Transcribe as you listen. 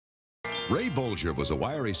Ray Bolger was a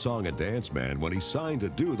wiry song and dance man when he signed to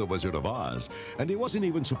do The Wizard of Oz, and he wasn't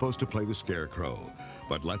even supposed to play the Scarecrow.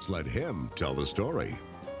 But let's let him tell the story.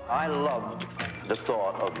 I loved the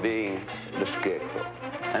thought of being the Scarecrow,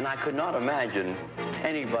 and I could not imagine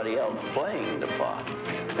anybody else playing the part.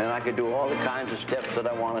 And I could do all the kinds of steps that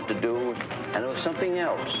I wanted to do, and it was something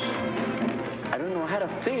else. I don't know, I had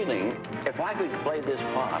a feeling if I could play this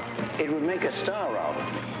part, it would make a star out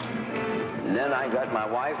of me. And then my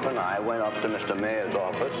wife and I went up to Mr. Mayor's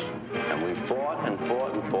office, and we fought and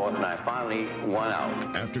fought and fought, and I finally won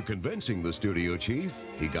out. After convincing the studio chief,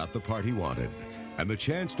 he got the part he wanted, and the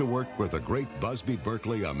chance to work with the great Busby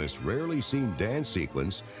Berkeley on this rarely seen dance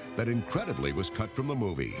sequence that incredibly was cut from the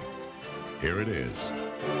movie. Here it is.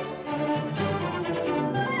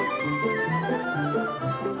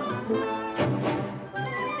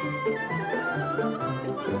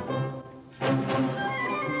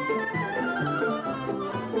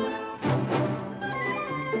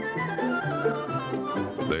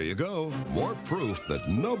 There you go. More proof that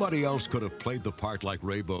nobody else could have played the part like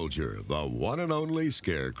Ray Bolger, the one and only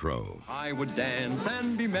Scarecrow. I would dance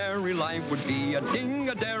and be merry, life would be a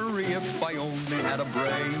ding-a-dairy if I only had a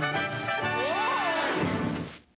brain.